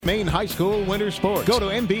Maine High School winter sports. Go to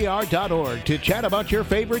mbr.org to chat about your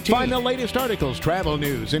favorite team. Find the latest articles, travel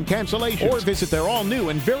news, and cancellations. Or visit their all-new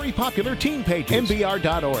and very popular team pages.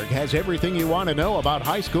 mbr.org has everything you want to know about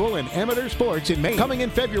high school and amateur sports in Maine. Coming in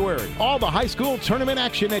February, all the high school tournament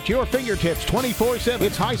action at your fingertips 24/7.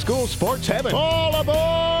 It's high school sports heaven. All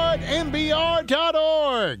aboard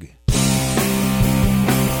mbr.org.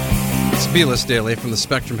 It's B-List Daily from the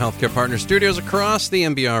Spectrum Healthcare Partner Studios across the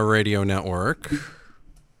MBR Radio Network.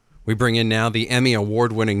 We bring in now the Emmy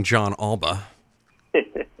Award-winning Jon Alba.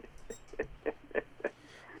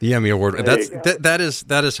 The Emmy Award.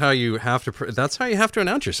 That is how you have to. That's how you have to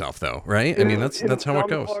announce yourself, though, right? I mean, that's how it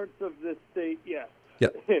goes. In some parts of this state, yes. Yeah.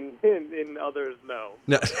 In others, no.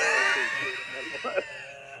 No.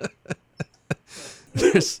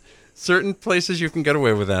 There's certain places you can get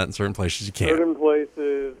away with that, and certain places you can't. Certain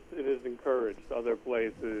places it is encouraged. Other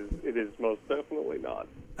places it is most definitely not.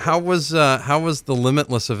 How was the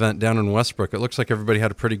Limitless event down in Westbrook? It looks like everybody had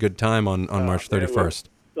a pretty good time on March 31st.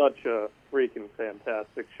 Such a freaking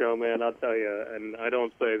fantastic show, man! I'll tell you, and I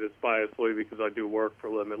don't say this biasly because I do work for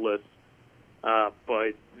Limitless,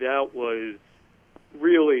 but that was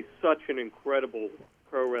really such an incredible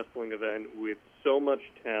pro wrestling event with so much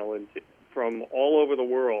talent from all over the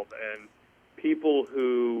world and people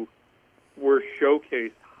who were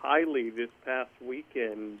showcased highly this past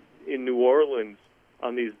weekend in New Orleans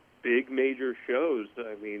on these big major shows.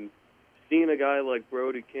 I mean, seeing a guy like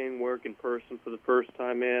Brody King work in person for the first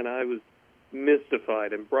time, man, I was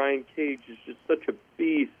mystified. And Brian Cage is just such a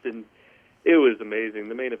beast, and it was amazing.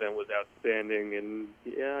 The main event was outstanding, and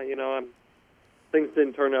yeah, things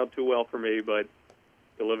didn't turn out too well for me, but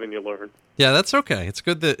you live and you learn. Yeah, that's okay. It's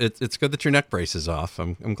good that it's good that your neck brace is off.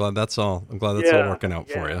 I'm glad that's all. I'm glad that's all working out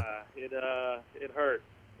for you. It hurt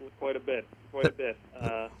quite a bit.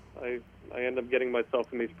 I end up getting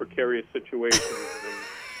myself in these precarious situations.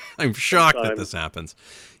 And I'm shocked that this happens.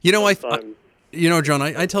 Jon,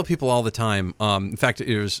 I tell people all the time. In fact,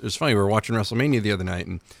 it was funny. We were watching Wrestlemania the other night,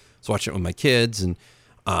 and I was watching it with my kids, and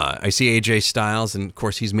I see AJ Styles, and of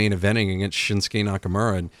course he's main eventing against Shinsuke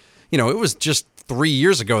Nakamura, and it was just 3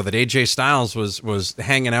 years ago that AJ Styles was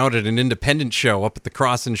hanging out at an independent show up at the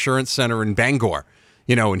Cross Insurance Center in Bangor.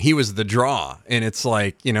 And he was the draw. And it's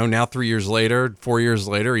like, now 3 years later, 4 years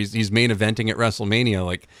later, he's main eventing at WrestleMania.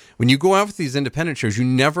 Like, when you go out with these independent shows, you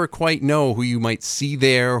never quite know who you might see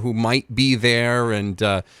there, who might be there. And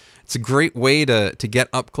it's a great way to get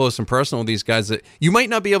up close and personal with these guys that you might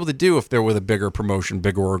not be able to do if they're with a bigger promotion,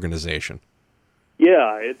 bigger organization.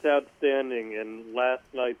 Yeah, it's outstanding. And last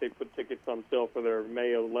night they put tickets on sale for their May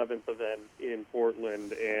 11th event in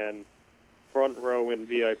Portland, and front row and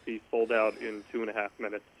VIP sold out in 2.5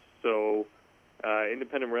 minutes. So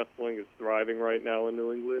independent wrestling is thriving right now in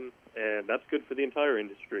New England, and that's good for the entire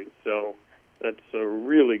industry. So that's a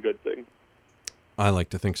really good thing. I like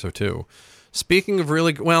to think so too. Speaking of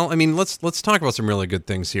let's talk about some really good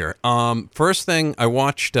things here. First thing, I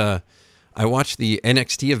watched the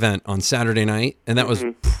NXT event on Saturday night, and that was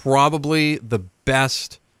probably the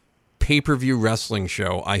best pay-per-view wrestling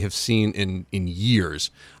show I have seen in years.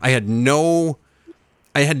 I had no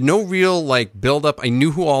real build up. I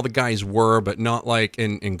knew who all the guys were, but not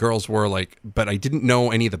and girls were but I didn't know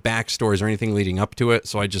any of the backstories or anything leading up to it.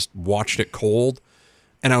 So I just watched it cold,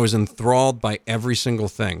 and I was enthralled by every single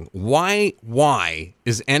thing. Why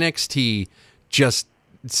is NXT just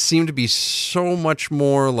seem to be so much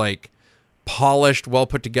more polished, well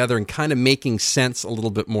put together, and kind of making sense a little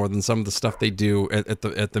bit more than some of the stuff they do at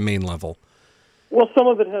the main level? Well, some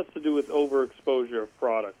of it has to do with overexposure of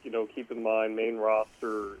product. Keep in mind, main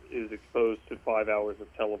roster is exposed to 5 hours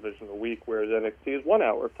of television a week, whereas NXT is 1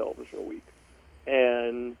 hour of television a week,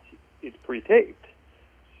 and it's pre-taped.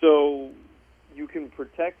 So you can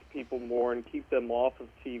protect people more and keep them off of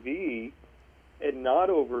TV and not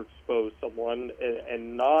overexpose someone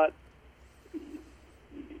and not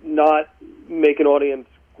make an audience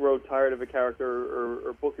grow tired of a character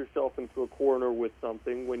or book yourself into a corner with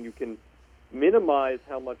something. When you can minimize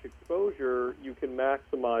how much exposure, you can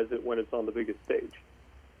maximize it when it's on the biggest stage.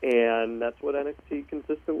 And that's what NXT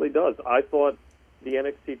consistently does. I thought the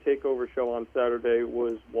NXT TakeOver show on Saturday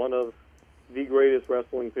was one of the greatest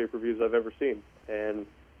wrestling pay-per-views I've ever seen. And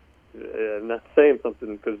I'm not saying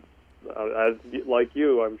something because, like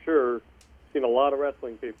you, I'm sure, seen a lot of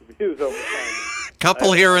wrestling pay-per-views over time.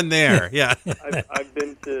 Couple here and there, yeah.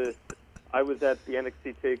 I was at the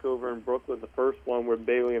NXT TakeOver in Brooklyn, the first one where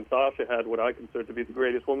Bayley and Sasha had what I consider to be the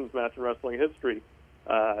greatest women's match in wrestling history.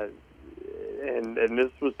 And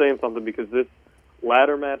this was saying something because this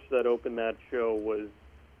ladder match that opened that show was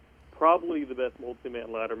probably the best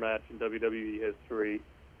multi-man ladder match in WWE history.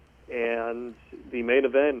 And the main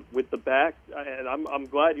event with the back, and I'm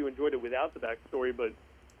glad you enjoyed it without the backstory, but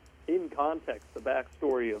in context, the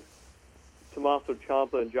backstory of Tommaso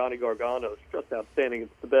Ciampa and Johnny Gargano is just outstanding.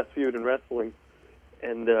 It's the best feud in wrestling,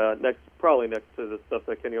 and probably next to the stuff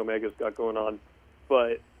that Kenny Omega's got going on.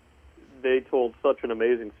 But they told such an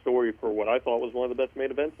amazing story for what I thought was one of the best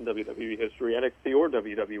main events in WWE history, NXT or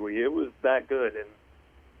WWE. It was that good, and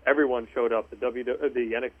everyone showed up. The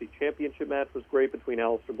NXT Championship match was great between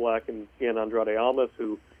Aleister Black and Cien Andrade Almas,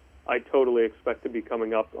 who I totally expect to be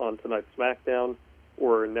coming up on tonight's SmackDown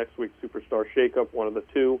or next week's Superstar Shakeup, one of the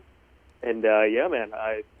two. And yeah, man,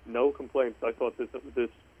 no complaints. I thought this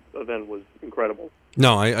event was incredible.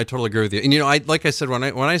 No, I totally agree with you. And like I said, when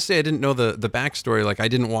I say I didn't know the backstory, like I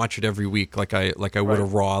didn't watch it every week, like I would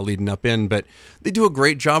have Raw leading up in. But they do a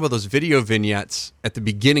great job of those video vignettes at the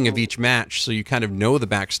beginning of each match, so you kind of know the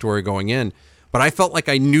backstory going in. But I felt like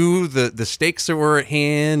I knew the stakes that were at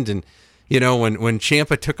hand, and when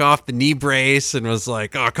Ciampa took off the knee brace and was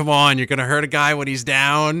like, "Oh, come on, you're gonna hurt a guy when he's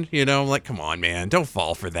down," I'm like, "Come on, man, don't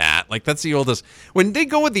fall for that." Like that's the oldest. When they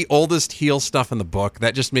go with the oldest heel stuff in the book,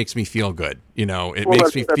 that just makes me feel good. It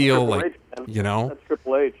makes me feel like, that's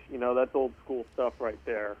Triple H. That's old school stuff right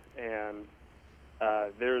there. And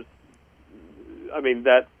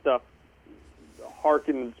that stuff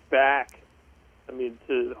harkens back.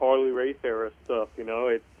 To Harley Race era stuff.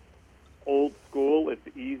 It's old school,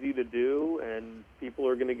 it's easy to do, and people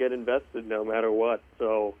are going to get invested no matter what.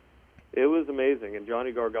 So it was amazing, and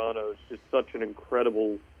Johnny Gargano is just such an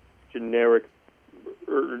incredible genuine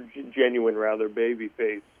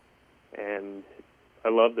babyface, and I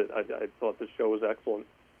loved it. I thought this show was excellent.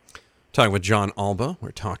 Talking with Jon Alba.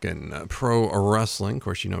 We're talking pro wrestling. Of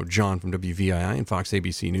course, John from WVII and Fox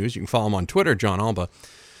ABC News. You can follow him on Twitter, Jon Alba.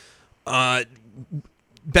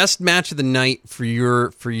 Best match of the night for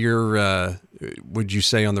your would you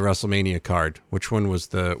say on the WrestleMania card? Which one was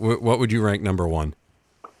what would you rank number one?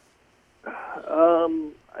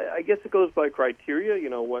 I guess it goes by criteria,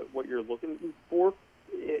 what you're looking for.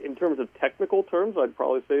 In terms of technical terms, I'd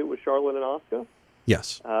probably say it was Charlotte and Asuka.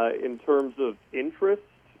 Yes. In terms of interest,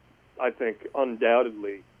 I think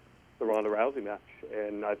undoubtedly the Ronda Rousey match.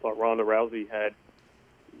 And I thought Ronda Rousey had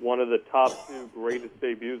one of the top two greatest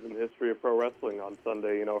debuts in the history of pro wrestling on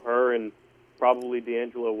Sunday. Her and probably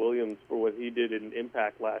D'Angelo Williams for what he did in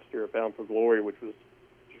Impact last year at Bound for Glory, which was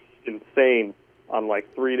just insane on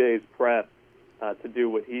like 3 days prep to do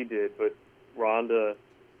what he did. But Ronda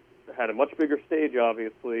had a much bigger stage,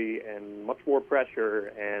 obviously, and much more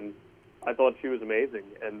pressure, and I thought she was amazing.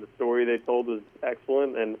 And the story they told was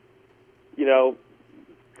excellent, and,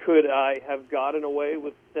 could I have gotten away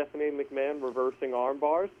with Stephanie McMahon reversing arm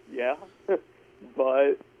bars? Yeah.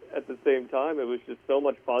 But at the same time, it was just so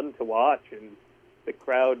much fun to watch, and the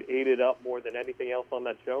crowd ate it up more than anything else on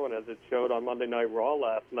that show. And as it showed on Monday Night Raw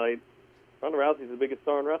last night, Ronda Rousey's the biggest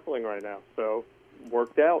star in wrestling right now. So,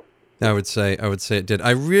 worked out. I would say it did. I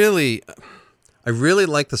really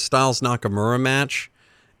liked the Styles Nakamura match,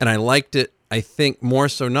 and I liked it, I think, more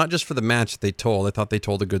so not just for the match that they told. I thought they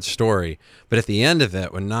told a good story. But at the end of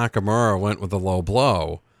it, when Nakamura went with a low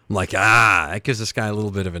blow, I'm like, that gives this guy a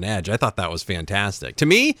little bit of an edge. I thought that was fantastic. To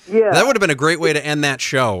me, that would have been a great way to end that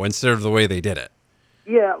show instead of the way they did it.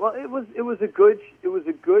 Yeah, well, it was a good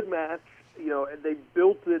match, and they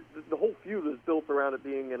built it. The whole feud was built around it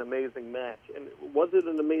being an amazing match. And was it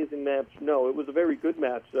an amazing match? No, it was a very good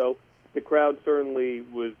match, though. The crowd certainly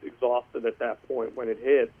was exhausted at that point when it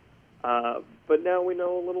hit. But now we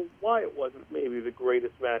know a little why it wasn't maybe the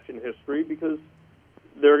greatest match in history, because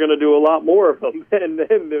they're going to do a lot more of them, and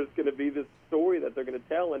then there's going to be this story that they're going to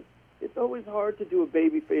tell, and it's always hard to do a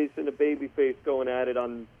babyface and a babyface going at it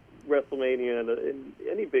on WrestleMania and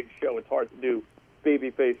any big show. It's hard to do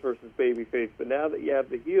babyface versus babyface, but now that you have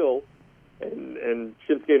the heel, and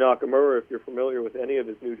Shinsuke Nakamura, if you're familiar with any of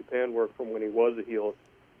his New Japan work from when he was a heel,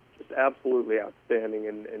 it's just absolutely outstanding,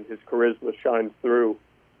 and his charisma shines through.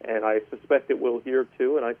 And I suspect it will here,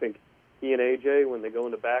 too. And I think he and AJ, when they go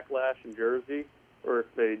into Backlash in Jersey, or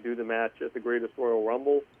if they do the match at the Greatest Royal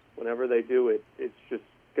Rumble, whenever they do it, it's just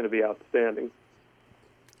going to be outstanding.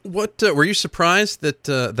 What were you surprised that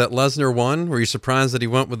Lesnar won? Were you surprised that he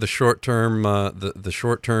went with the short-term the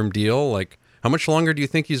short-term deal? Like, how much longer do you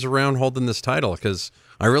think he's around holding this title? Because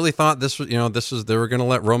I really thought this was they were going to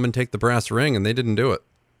let Roman take the brass ring, and they didn't do it.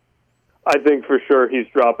 I think for sure he's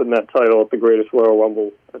dropping that title at the Greatest Royal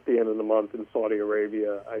Rumble at the end of the month in Saudi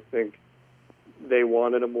Arabia. I think they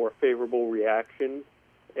wanted a more favorable reaction,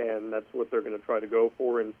 and that's what they're going to try to go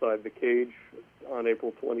for inside the cage on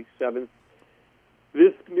April 27th.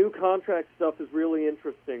 This new contract stuff is really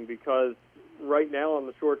interesting because right now on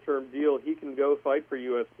the short-term deal, he can go fight for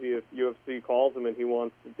UFC if UFC calls him and he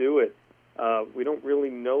wants to do it. We don't really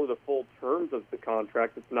know the full terms of the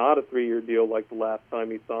contract. It's not a 3-year deal like the last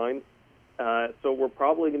time he signed. So we're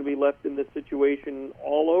probably going to be left in this situation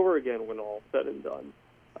all over again when all's said and done.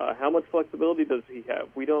 How much flexibility does he have?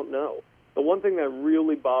 We don't know. The one thing that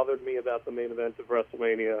really bothered me about the main event of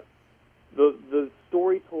WrestleMania, the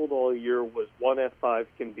story told all year was one F5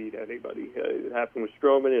 can beat anybody. It happened with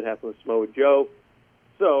Strowman. It happened with Samoa Joe.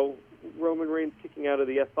 So Roman Reigns kicking out of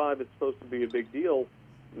the F5 is supposed to be a big deal.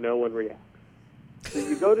 No one reacts. So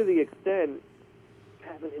you go to the extent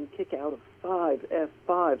having him kick out of 5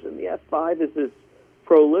 F5s, and the F5 is this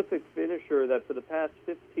prolific finisher that for the past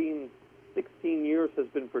 15, 16 years has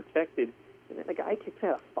been protected, and then a guy kicks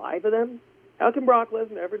out of 5 of them? How can Brock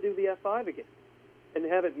Lesnar ever do the F5 again and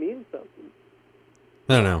have it mean something?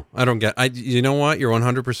 I don't know. I don't get. You know what? You're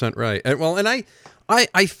 100% right.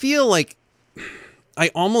 I feel like. I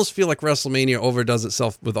almost feel like WrestleMania overdoes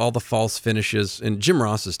itself with all the false finishes, and Jim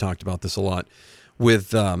Ross has talked about this a lot,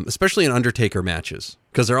 with especially in Undertaker matches,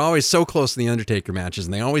 because they're always so close in the Undertaker matches,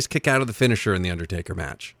 and they always kick out of the finisher in the Undertaker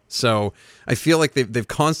match. So I feel like they've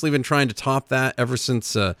constantly been trying to top that ever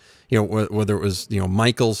since whether it was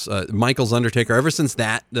Michael's Undertaker, ever since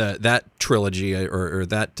that trilogy or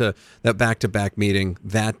that back-to-back meeting.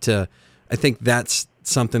 That I think that's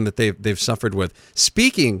something that they've suffered with.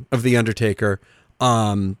 Speaking of the Undertaker.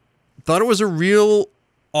 Thought it was a real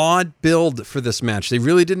odd build for this match. They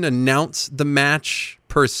really didn't announce the match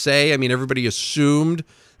per se. I mean, everybody assumed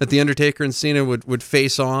that The Undertaker and Cena would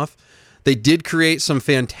face off. They did create some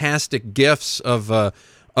fantastic gifs of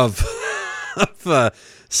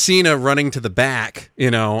Cena running to the back.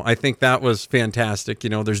 I think that was fantastic.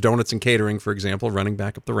 There's donuts and catering, for example, running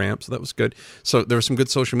back up the ramp. So that was good. So there was some good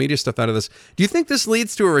social media stuff out of this. Do you think this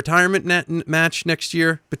leads to a retirement match next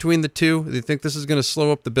year between the two? Do you think this is going to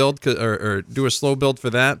slow up the build or do a slow build for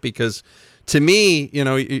that? Because to me,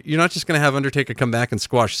 you're not just going to have Undertaker come back and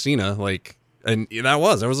squash Cena. And that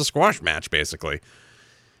was a squash match, basically.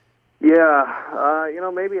 Yeah.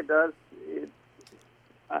 Maybe it does.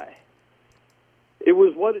 It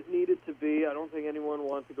was what it needed to be. I don't think anyone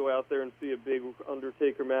wants to go out there and see a big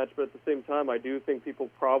Undertaker match, but at the same time, I do think people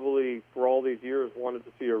probably, for all these years, wanted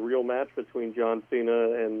to see a real match between John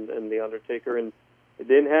Cena and The Undertaker, and it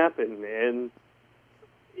didn't happen. And,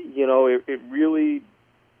 it really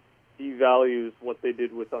devalues what they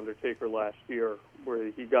did with Undertaker last year,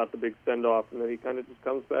 where he got the big send-off, and then he kind of just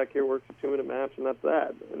comes back here, works a 2-minute match, and that's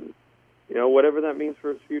that. And, whatever that means for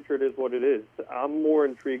his future, it is what it is. I'm more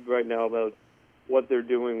intrigued right now about what they're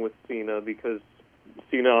doing with Cena, because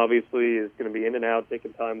Cena obviously is going to be in and out,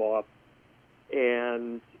 taking time off,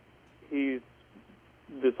 and this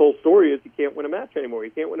whole story is he can't win a match anymore. He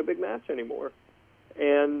can't win a big match anymore.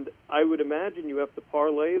 And I would imagine you have to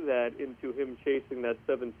parlay that into him chasing that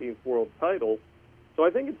 17th world title. So I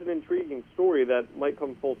think it's an intriguing story that might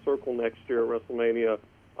come full circle next year at WrestleMania.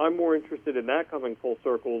 I'm more interested in that coming full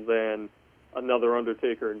circle than another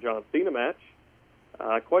Undertaker and John Cena match.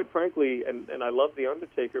 Quite frankly, and I love The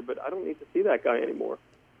Undertaker, but I don't need to see that guy anymore.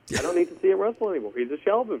 I don't need to see him wrestle anymore. He's a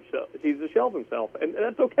shell of himself. And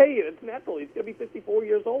that's okay. It's natural. He's going to be 54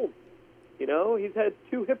 years old. He's had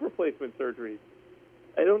 2 hip replacement surgeries.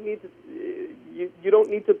 I don't need to. You don't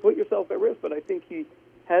need to put yourself at risk, but I think he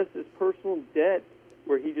has this personal debt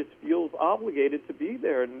where he just feels obligated to be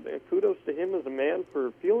there. And kudos to him as a man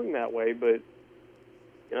for feeling that way, but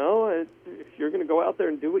if you're going to go out there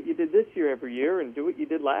and do what you did this year every year and do what you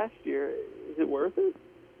did last year, is it worth it?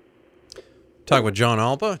 Talk about Jon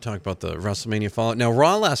Alba, talk about the WrestleMania fallout. Now,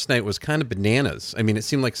 Raw last night was kind of bananas. I mean, it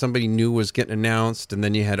seemed like somebody new was getting announced, and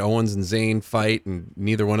then you had Owens and Zayn fight, and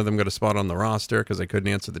neither one of them got a spot on the roster because they couldn't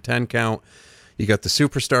answer the 10 count. You got the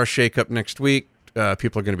Superstar shakeup next week.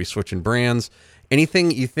 People are going to be switching brands.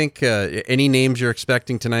 Anything you think, any names you're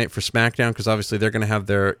expecting tonight for SmackDown? Because obviously they're going to have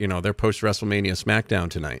their post-WrestleMania SmackDown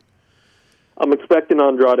tonight. I'm expecting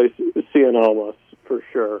Andrade Cien Almas for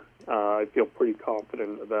sure. I feel pretty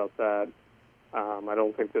confident about that. I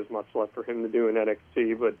don't think there's much left for him to do in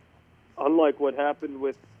NXT, but unlike what happened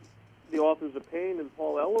with the Authors of Pain and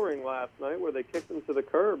Paul Ellering last night, where they kicked him to the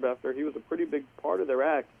curb after he was a pretty big part of their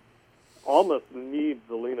act, Almas needs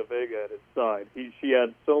Zelina Vega at his side. She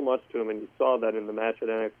adds so much to him, and you saw that in the match at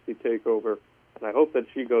NXT TakeOver, and I hope that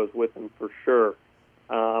she goes with him for sure.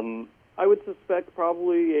 I would suspect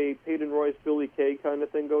probably a Peyton Royce, Billy Kay kind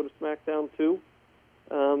of thing go to SmackDown too.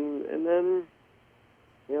 And then,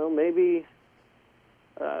 maybe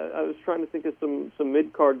I was trying to think of some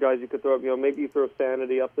mid-card guys you could throw up. Maybe you throw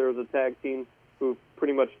Sanity up there as a tag team who've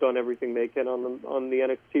pretty much done everything they can on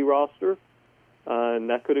the NXT roster. and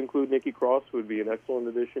that could include Nikki Cross, who would be an excellent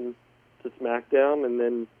addition to SmackDown. And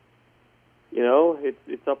then,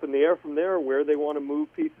 it's up in the air from there where they want to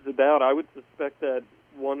move pieces about. I would suspect that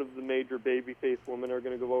one of the major babyface women are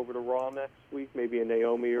going to go over to Raw next week, maybe a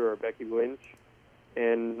Naomi or a Becky Lynch.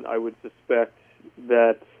 And I would suspect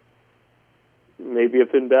that maybe if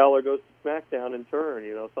Finn Balor goes to SmackDown in turn,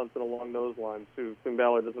 something along those lines, too. Finn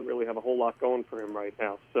Balor doesn't really have a whole lot going for him right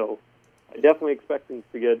now. So I definitely expect things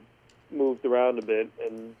to get moved around a bit,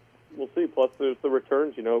 and we'll see. Plus, there's the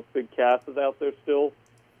returns. Big Cass is out there still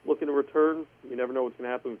looking to return. You never know what's going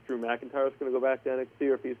to happen if Drew McIntyre's going to go back to NXT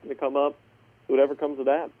or if he's going to come up. Whatever comes of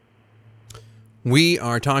that. We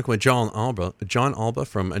are talking with Jon Alba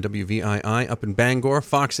from WVII up in Bangor,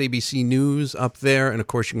 Fox ABC News up there, and of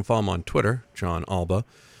course you can follow him on Twitter, Jon Alba.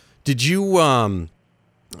 Did you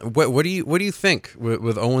what do you think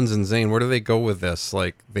with Owens and Zayn? Where do they go with this?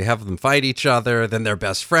 Like, they have them fight each other, then they're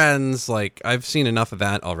best friends. Like, I've seen enough of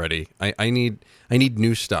that already. I need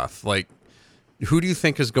new stuff. Like, who do you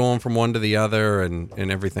think is going from one to the other and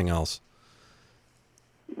everything else?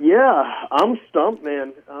 Yeah, I'm stumped,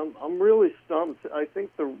 man. I'm really stumped. I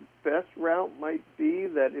think the best route might be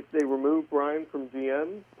that if they remove Bryan from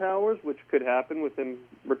GM powers, which could happen with him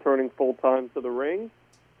returning full-time to the ring,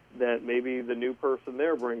 that maybe the new person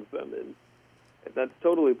there brings them in. And that's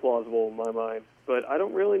totally plausible in my mind. But I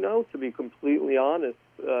don't really know, to be completely honest.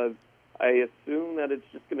 I assume that it's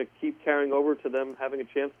just going to keep carrying over to them having a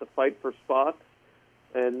chance to fight for spots.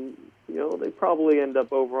 And, they probably end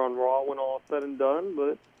up over on Raw when all is said and done,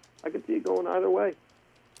 but I could see it going either way.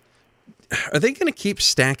 Are they going to keep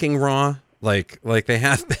stacking Raw like they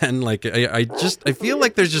have been? Like, I feel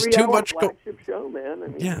like there's just too much. Flagship show, man. I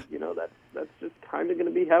mean, yeah. That's just kind of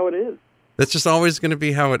going to be how it is. That's just always going to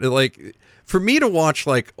be how it, like, for me to watch,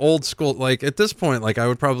 like, old school, like, at this point, like, I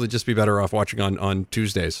would probably just be better off watching on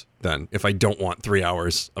Tuesdays then, if I don't want 3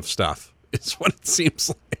 hours of stuff. It's what it seems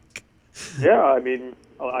like. Yeah, I mean,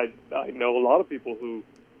 I know a lot of people who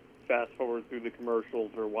fast forward through the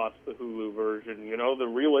commercials or watch the Hulu version. The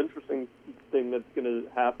real interesting thing that's going to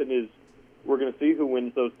happen is we're going to see who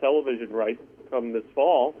wins those television rights come this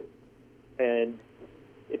fall, and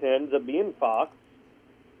it ends up being Fox.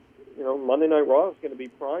 Monday Night Raw is going to be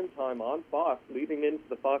prime time on Fox, leading into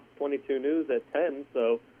the Fox 22 News at 10.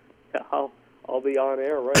 So I'll be on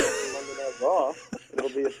air right after Monday Night Raw. It'll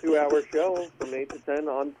be a 2-hour show from 8 to 10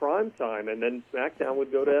 on prime time, and then SmackDown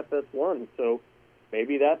would go to FS1. So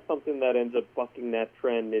maybe that's something that ends up bucking that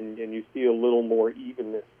trend, and you see a little more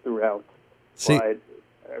evenness throughout. But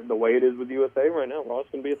the way it is with USA right now, Raw's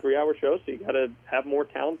going to be a 3-hour show, so you got to have more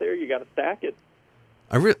talent there. You got to stack it.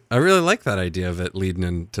 I really like that idea of it leading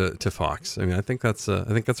into Fox. I mean, I think that's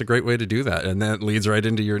a great way to do that, and that leads right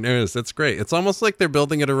into your news. That's great. It's almost like they're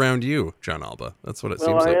building it around you, Jon Alba. That's what it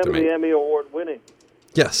seems like to me. I am the Emmy Award winning.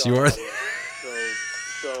 Yes, you are.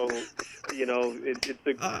 So it's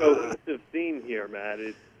a cohesive theme here,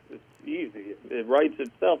 man. It's easy. It writes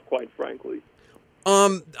itself, quite frankly.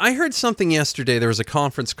 I heard something yesterday. There was a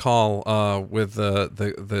conference call with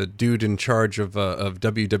the dude in charge of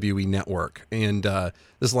WWE Network, and this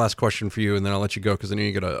is the last question for you, and then I'll let you go because I know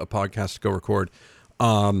you got a podcast to go record.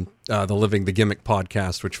 The Living the Gimmick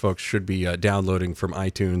podcast, which folks should be downloading from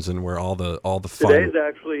iTunes, and where all the fun. Today's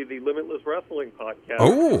actually the Limitless Wrestling podcast.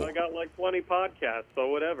 Oh, I got like 20 podcasts, so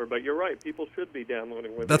whatever. But you're right; people should be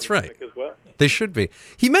downloading Living That's the right. Gimmick as well. They should be.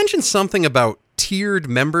 He mentioned something about tiered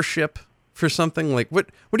membership for something. Like, what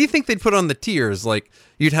do you think they'd put on the tiers? Like,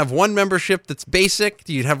 you'd have one membership that's basic,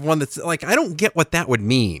 you'd have one that's like, I don't get what that would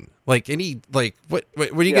mean. Like, what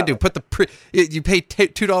are you gonna do? Put you pay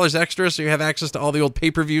 $2 extra so you have access to all the old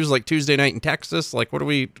pay-per-views like Tuesday Night in Texas? Like, what are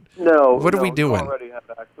we doing? You already have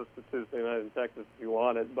access to Tuesday Night in Texas if you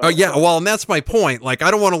want it. But, oh yeah, well, and that's my point. Like, I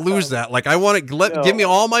don't want to lose that. Like, I want to give me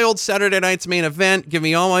all my old Saturday nights main event. Give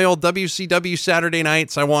me all my old WCW Saturday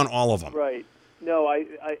nights. I want all of them. Right. No, I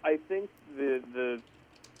think the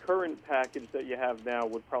current package that you have now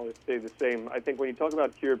would probably stay the same. I think when you talk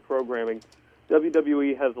about tiered programming,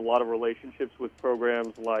 WWE has a lot of relationships with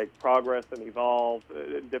programs like Progress and Evolve,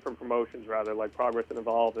 different promotions rather, like Progress and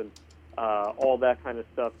Evolve and all that kind of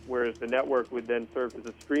stuff, whereas the network would then serve as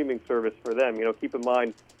a streaming service for them. Keep in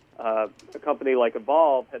mind, a company like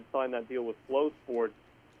Evolve had signed that deal with Flow Sports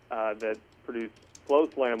that produced Flow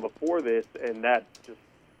Slam before this, and that just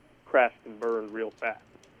crashed and burned real fast.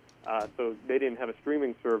 So they didn't have a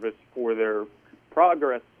streaming service for their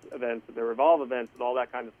Progress events, their Evolve events, and all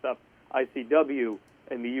that kind of stuff. ICW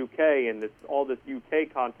in the UK and all this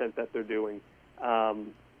UK content that they're doing.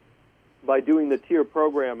 By doing the tier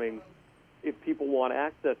programming, if people want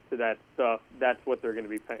access to that stuff, that's what they're going to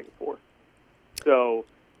be paying for. So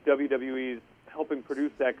WWE's helping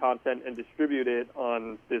produce that content and distribute it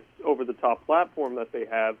on this over-the-top platform that they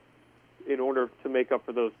have. In order to make up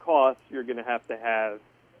for those costs, you're going to have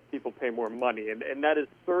people pay more money, and that is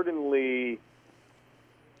certainly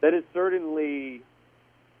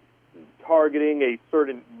targeting a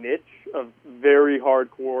certain niche of very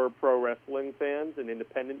hardcore pro wrestling fans and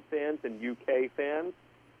independent fans and UK fans,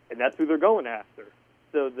 and that's who they're going after.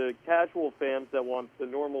 So the casual fans that want the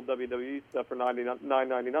normal WWE stuff for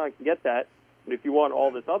 $9.99 can get that. But if you want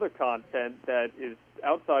all this other content that is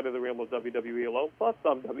outside of the realm of WWE alone, plus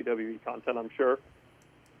some WWE content, I'm sure,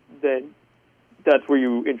 then that's where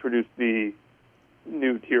you introduce the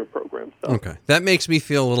new tier program stuff. Okay. That makes me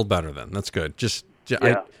feel a little better then. That's good.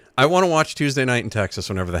 I want to watch Tuesday Night in Texas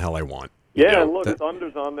whenever the hell I want. Yeah, and look,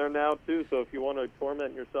 Thunder's on there now, too, so if you want to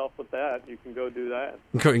torment yourself with that, you can go do that.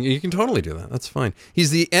 You can totally do that. That's fine.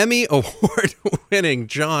 He's the Emmy Award-winning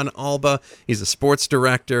Jon Alba. He's a sports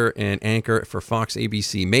director and anchor for Fox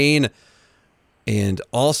ABC Maine, and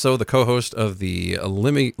also the co-host of the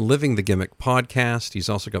Living the Gimmick podcast. He's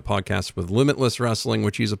also got podcasts with Limitless Wrestling,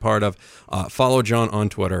 which he's a part of. Follow Jon on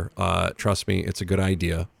Twitter. Trust me, it's a good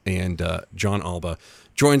idea. And Jon Alba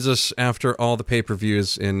joins us after all the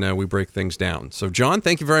pay-per-views, and we break things down. So, Jon,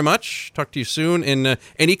 thank you very much. Talk to you soon. And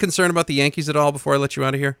any concern about the Yankees at all before I let you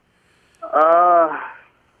out of here?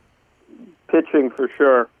 Pitching for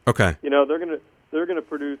sure. Okay. They're gonna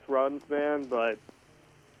produce runs, man, but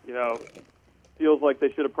feels like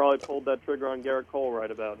they should have probably pulled that trigger on Garrett Cole right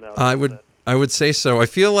about now. I would say so. I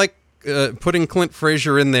feel like putting Clint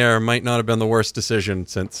Frazier in there might not have been the worst decision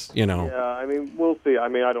since, Yeah, I mean, we'll see. I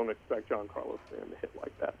mean, I don't expect John Carlos to hit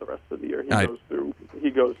like that the rest of the year. He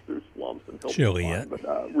goes through slumps until Chilly yet.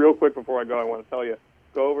 But real quick before I go, I want to tell you,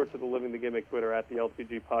 go over to the Living the Gimmick Twitter at the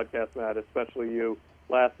LTG Podcast, Matt, especially you.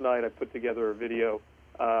 Last night I put together a video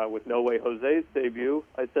with No Way Jose's debut.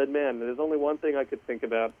 I said, man, there's only one thing I could think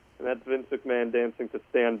about, and that's Vince McMahon dancing to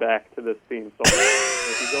Stand Back to this theme song.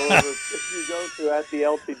 If you go to at the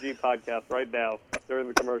LTG Podcast right now during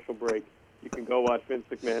the commercial break, you can go watch Vince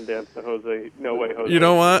McMahon dance to No Way Jose. You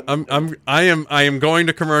know what? I am going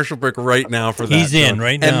to commercial break right now for that. He's in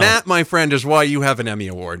right now. And that, my friend, is why you have an Emmy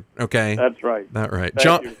Award. Okay. That's right. That's right.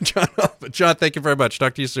 Thank John, thank you very much.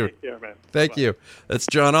 Talk to you soon. Take care, man. Thank you. That's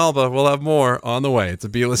Jon Alba. We'll have more on the way. It's a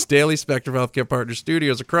B-List Daily Spectrum Healthcare Partner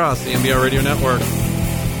Studios across the NBR Radio Network.